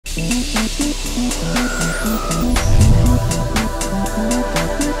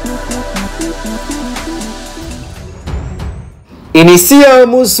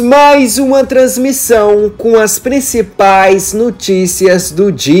Iniciamos mais uma transmissão com as principais notícias do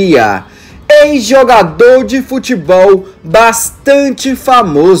dia. Ex-jogador de futebol bastante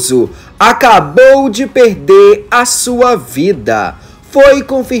famoso acabou de perder a sua vida. Foi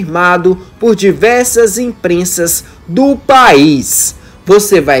confirmado por diversas imprensas do país.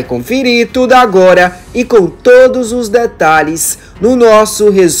 Você vai conferir tudo agora e com todos os detalhes no nosso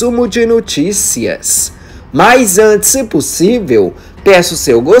resumo de notícias. Mas antes, se possível, peço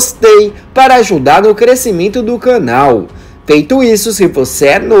seu gostei para ajudar no crescimento do canal. Feito isso, se você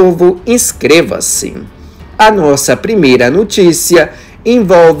é novo, inscreva-se. A nossa primeira notícia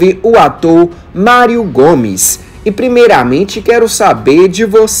envolve o ator Mário Gomes. E primeiramente quero saber de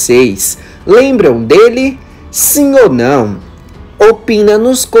vocês. Lembram dele? Sim ou não? Opina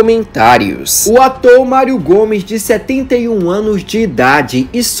nos comentários. O ator Mário Gomes, de 71 anos de idade,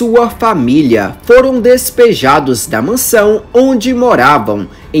 e sua família foram despejados da mansão onde moravam,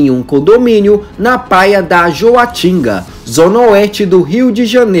 em um condomínio na praia da Joatinga, zona oeste do Rio de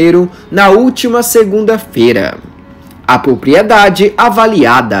Janeiro, na última segunda-feira. A propriedade,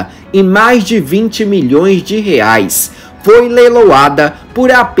 avaliada em mais de 20 milhões de reais, foi leiloada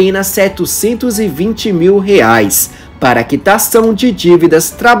por apenas 720 mil reais, para quitação de dívidas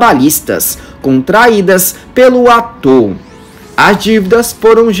trabalhistas contraídas pelo ator. As dívidas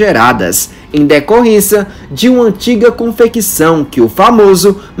foram geradas em decorrência de uma antiga confecção que o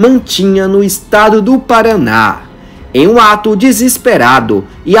famoso mantinha no estado do Paraná. Em um ato desesperado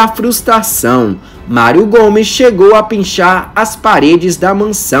e a frustração, Mário Gomes chegou a pinchar as paredes da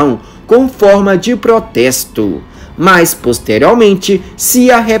mansão com forma de protesto, mas posteriormente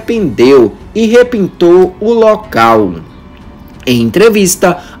se arrependeu e repintou o local. Em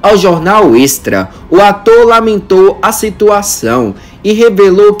entrevista ao jornal Extra, o ator lamentou a situação e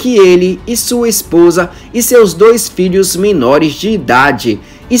revelou que ele e sua esposa e seus 2 filhos menores de idade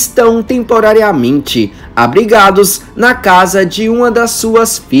estão temporariamente abrigados na casa de uma das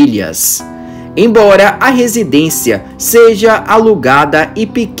suas filhas, embora a residência seja alugada e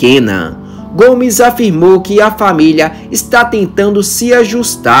pequena. Gomes afirmou que a família está tentando se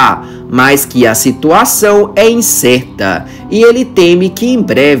ajustar, mas que a situação é incerta e ele teme que em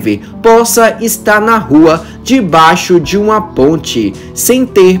breve possa estar na rua debaixo de uma ponte, sem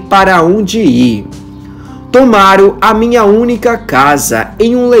ter para onde ir. Tomaram a minha única casa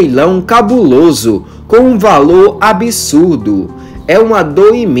em um leilão cabuloso, com um valor absurdo. É uma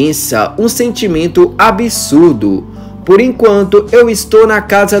dor imensa, um sentimento absurdo. Por enquanto, eu estou na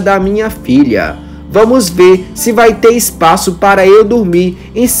casa da minha filha. Vamos ver se vai ter espaço para eu dormir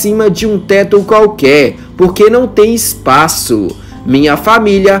em cima de um teto qualquer, porque não tem espaço. Minha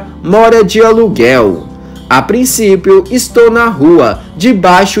família mora de aluguel. A princípio, estou na rua,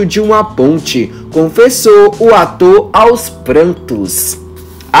 debaixo de uma ponte, confessou o ator aos prantos.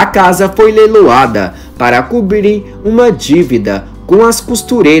 A casa foi leiloada para cobrir uma dívida com as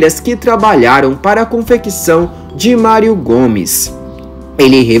costureiras que trabalharam para a confecção de Mário Gomes.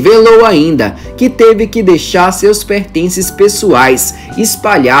 Ele revelou ainda que teve que deixar seus pertences pessoais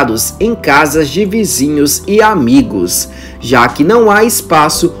espalhados em casas de vizinhos e amigos, já que não há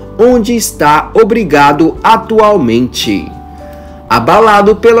espaço onde está obrigado atualmente.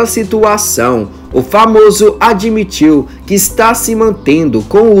 Abalado pela situação, o famoso admitiu que está se mantendo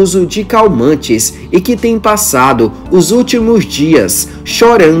com o uso de calmantes e que tem passado os últimos dias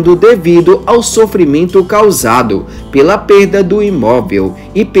chorando devido ao sofrimento causado pela perda do imóvel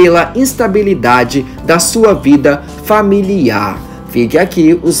e pela instabilidade da sua vida familiar. Fique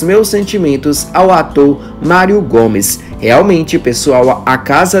aqui os meus sentimentos ao ator Mário Gomes. Realmente, pessoal, a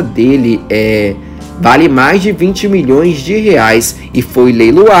casa dele vale mais de 20 milhões de reais e foi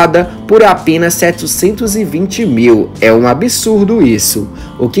leiloada por apenas 720 mil. É um absurdo isso.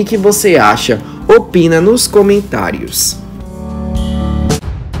 O que você acha? Opina nos comentários.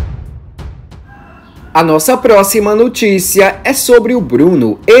 A nossa próxima notícia é sobre o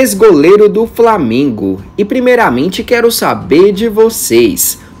Bruno, ex-goleiro do Flamengo. E primeiramente quero saber de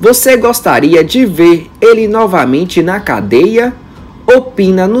vocês. Você gostaria de ver ele novamente na cadeia?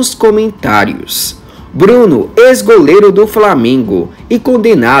 Opina nos comentários. Bruno, ex-goleiro do Flamengo e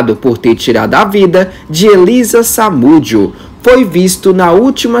condenado por ter tirado a vida de Elisa Samúdio, foi visto na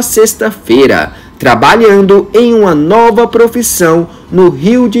última sexta-feira trabalhando em uma nova profissão no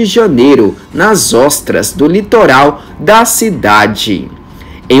Rio de Janeiro, nas ostras do litoral da cidade.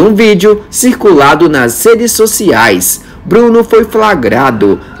 Em um vídeo circulado nas redes sociais, Bruno foi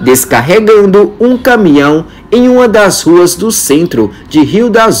flagrado descarregando um caminhão em uma das ruas do centro de Rio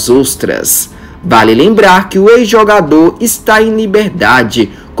das Ostras. Vale lembrar que o ex-jogador está em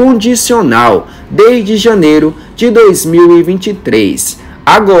liberdade condicional desde janeiro de 2023.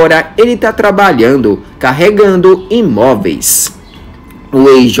 Agora ele está trabalhando carregando imóveis. O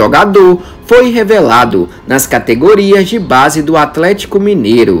ex-jogador foi revelado nas categorias de base do Atlético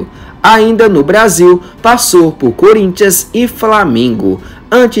Mineiro. Ainda no Brasil, passou por Corinthians e Flamengo,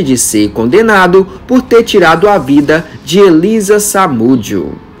 antes de ser condenado por ter tirado a vida de Elisa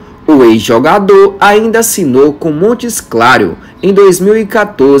Samúdio. O ex-jogador ainda assinou com Montes Claros em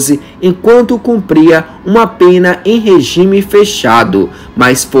 2014, enquanto cumpria uma pena em regime fechado,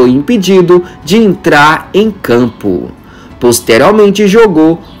 mas foi impedido de entrar em campo. Posteriormente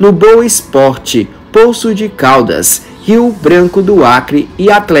jogou no Boa Esporte, Poço de Caldas, Rio Branco do Acre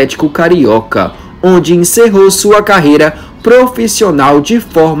e Atlético Carioca, onde encerrou sua carreira profissional de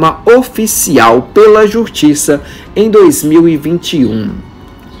forma oficial pela Justiça em 2021.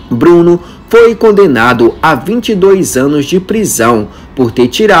 Bruno foi condenado a 22 anos de prisão por ter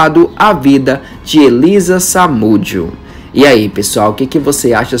tirado a vida de Elisa Samúdio. E aí, pessoal, o que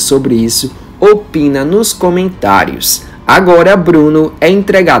você acha sobre isso? Opina nos comentários. Agora Bruno é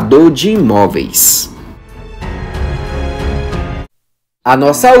entregador de imóveis. A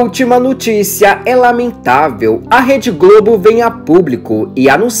nossa última notícia é lamentável. A Rede Globo vem a público e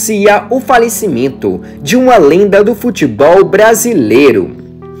anuncia o falecimento de uma lenda do futebol brasileiro.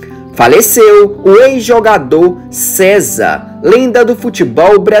 Faleceu o ex-jogador César, lenda do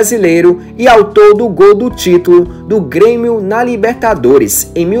futebol brasileiro e autor do gol do título do Grêmio na Libertadores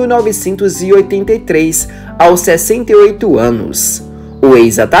em 1983, aos 68 anos. O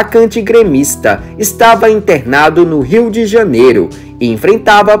ex-atacante gremista estava internado no Rio de Janeiro e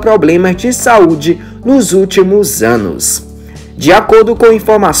enfrentava problemas de saúde nos últimos anos. De acordo com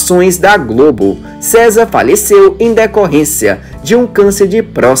informações da Globo, César faleceu em decorrência de um câncer de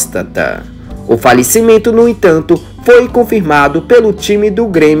próstata. O falecimento, no entanto, foi confirmado pelo time do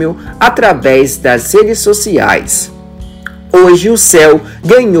Grêmio através das redes sociais. Hoje o céu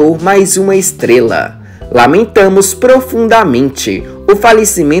ganhou mais uma estrela. Lamentamos profundamente o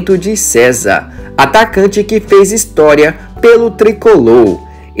falecimento de César, atacante que fez história pelo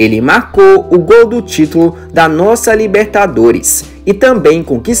tricolor. Ele marcou o gol do título da nossa Libertadores e também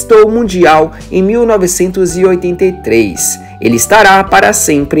conquistou o Mundial em 1983. Ele estará para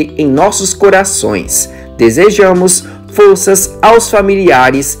sempre em nossos corações. Desejamos forças aos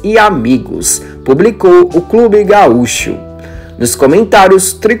familiares e amigos, publicou o Clube Gaúcho. Nos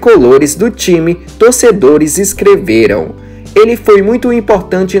comentários tricolores do time, torcedores escreveram: "Ele foi muito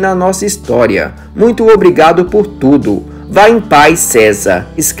importante na nossa história. Muito obrigado por tudo. Vá em paz, César",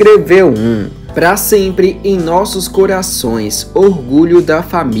 escreveu um. "Para sempre em nossos corações, orgulho da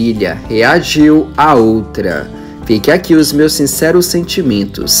família", reagiu a outra. "Fique aqui os meus sinceros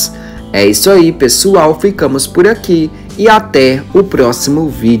sentimentos". É isso aí, pessoal, ficamos por aqui e até o próximo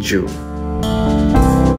vídeo.